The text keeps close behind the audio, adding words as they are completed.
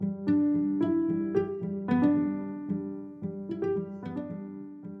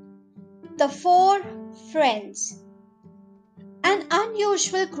The Four Friends. An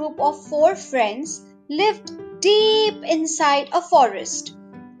unusual group of four friends lived deep inside a forest.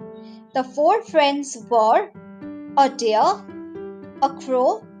 The four friends were a deer, a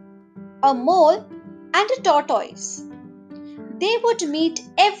crow, a mole, and a tortoise. They would meet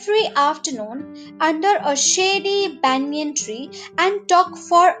every afternoon under a shady banyan tree and talk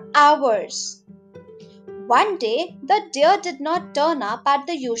for hours. One day, the deer did not turn up at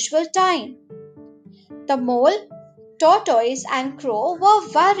the usual time. The mole, tortoise, and crow were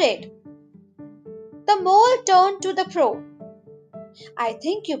worried. The mole turned to the crow. I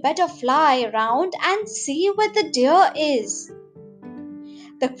think you better fly around and see where the deer is.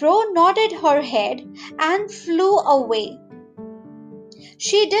 The crow nodded her head and flew away.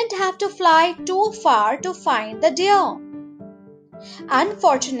 She didn't have to fly too far to find the deer.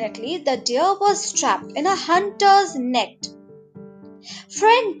 Unfortunately, the deer was trapped in a hunter's net.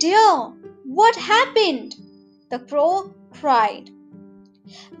 Friend deer, what happened? The crow cried.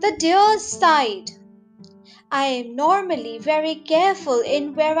 The deer sighed. I am normally very careful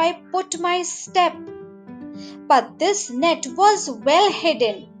in where I put my step, but this net was well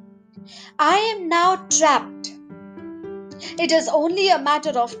hidden. I am now trapped. It is only a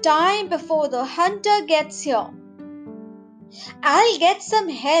matter of time before the hunter gets here. I'll get some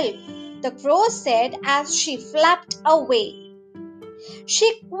help, the crow said as she flapped away.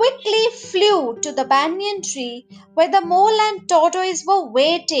 She quickly flew to the banyan tree where the mole and tortoise were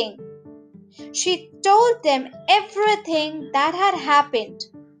waiting. She told them everything that had happened.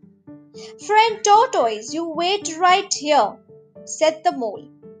 Friend tortoise, you wait right here, said the mole.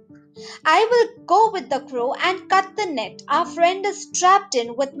 I will go with the crow and cut the net our friend is trapped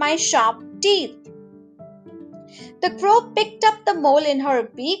in with my sharp teeth. The crow picked up the mole in her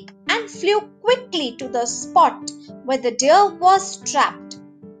beak and flew quickly to the spot where the deer was trapped.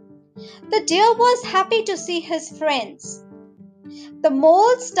 The deer was happy to see his friends. The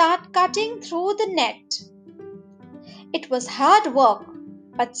mole started cutting through the net. It was hard work,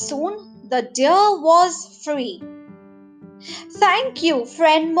 but soon the deer was free. Thank you,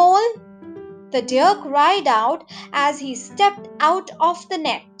 friend mole, the deer cried out as he stepped out of the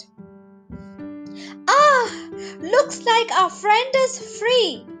net. Ah, looks like our friend is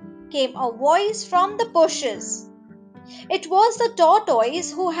free, came a voice from the bushes. It was the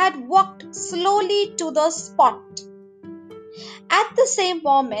tortoise who had walked slowly to the spot. At the same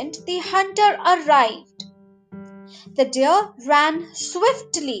moment, the hunter arrived. The deer ran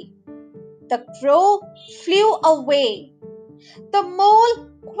swiftly. The crow flew away. The mole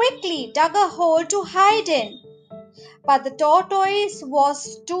quickly dug a hole to hide in, but the tortoise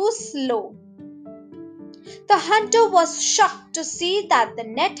was too slow. The hunter was shocked to see that the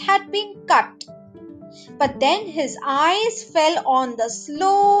net had been cut. But then his eyes fell on the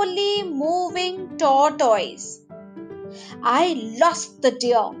slowly moving tortoise. I lost the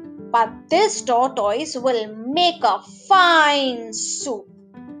deer, but this tortoise will make a fine soup,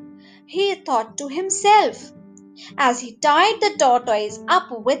 he thought to himself as he tied the tortoise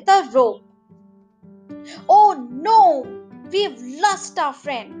up with a rope. Oh no, we've lost our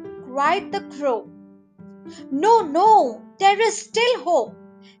friend, cried the crow. No, there is still hope,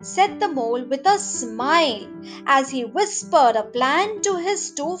 said the mole with a smile as he whispered a plan to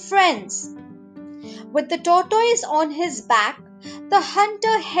his two friends. With the tortoise on his back, the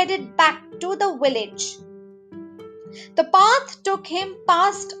hunter headed back to the village. The path took him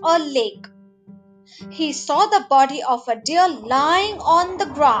past a lake. He saw the body of a deer lying on the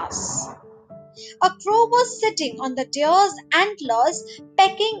grass. A crow was sitting on the deer's antlers,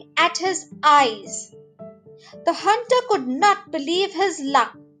 pecking at his eyes. The hunter could not believe his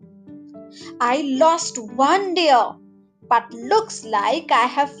luck. I lost one deer, but looks like I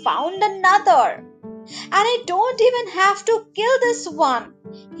have found another. And I don't even have to kill this one,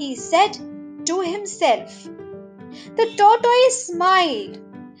 he said to himself. The tortoise smiled.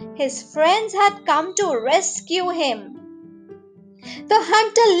 His friends had come to rescue him. The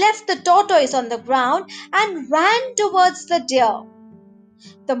hunter left the tortoise on the ground and ran towards the deer.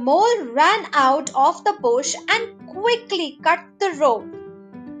 The mole ran out of the bush and quickly cut the rope.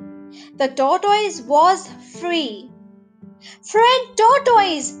 The tortoise was free. Friend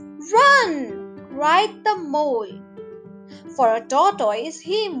tortoise, run! cried the mole. For a tortoise,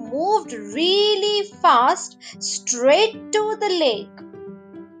 he moved really fast straight to the lake.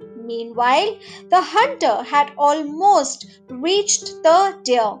 Meanwhile, the hunter had almost reached the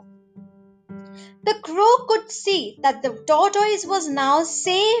deer. The crow could see that the tortoise was now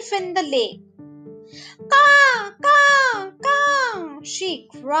safe in the lake. Caw, caw, caw, she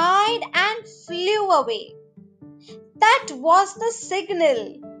cried and flew away. That was the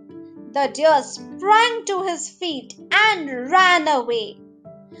signal. The deer sprang to his feet and ran away.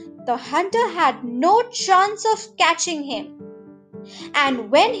 The hunter had no chance of catching him.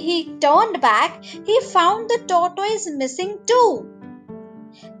 And when he turned back, he found the tortoise missing too.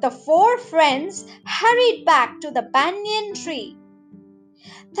 The four friends hurried back to the banyan tree.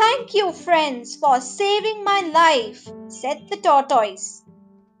 "Thank you, friends, for saving my life," said the tortoise.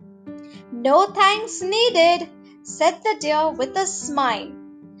 "No thanks needed," said the deer with a smile.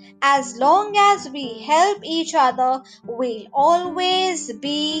 "As long as we help each other, we'll always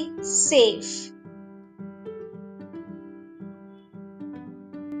be safe."